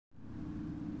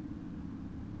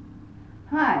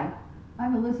Hi,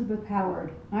 I'm Elisabeth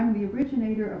Howard. I'm the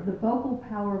originator of the vocal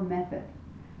power method.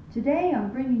 Today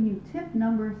I'm bringing you tip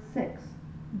number 6,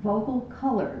 vocal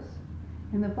colors.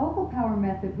 In the vocal power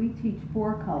method we teach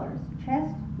 4 colors: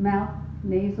 chest, mouth,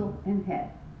 nasal, and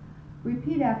head.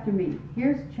 Repeat after me.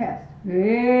 Here's chest.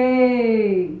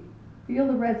 Hey! Feel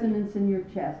the resonance in your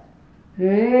chest.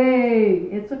 Hey!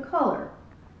 It's a color.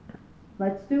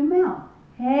 Let's do mouth.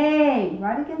 Hey!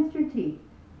 Right against your teeth.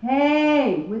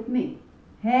 Hey! With me.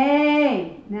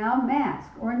 Hey! Now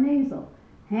mask or nasal.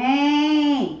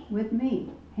 Hey! With me.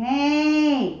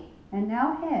 Hey! And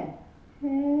now head.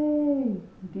 Hey!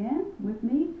 Again with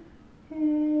me.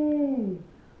 Hey!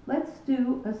 Let's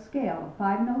do a scale, a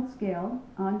 5-note scale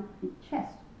on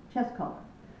chest color.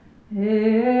 Hey!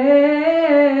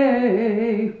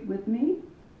 With me.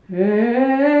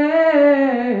 Hey!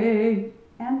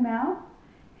 And mouth.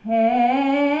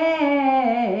 Hey!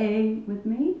 With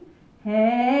me.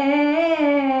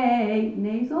 Hey!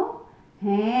 Nasal.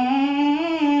 Hey!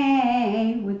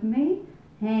 With me.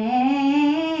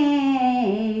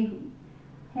 Hey!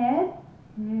 Head.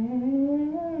 Hey!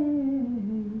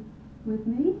 With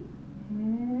me.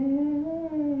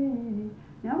 Hey!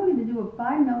 Now we're going to do a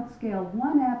 5-note scale,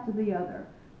 one after the other,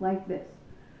 like this.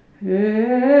 Hey!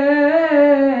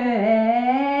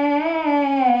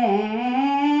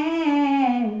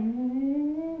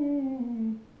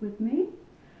 With me.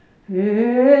 Hey!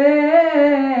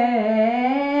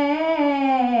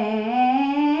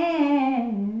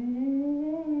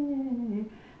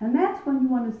 And that's when you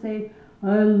want to say,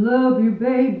 I love you,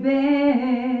 baby.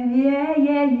 Yeah, yeah,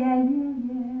 yeah, yeah,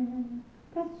 yeah.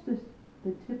 That's just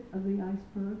the tip of the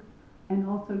iceberg. And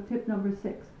also tip number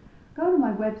 6. Go to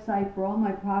my website for all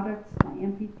my products, my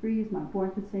MP3s, my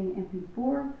Born to Sing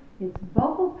MP4. It's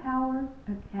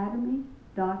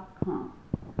vocalpoweracademy.com.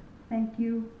 Thank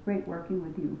you. Great working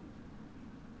with you.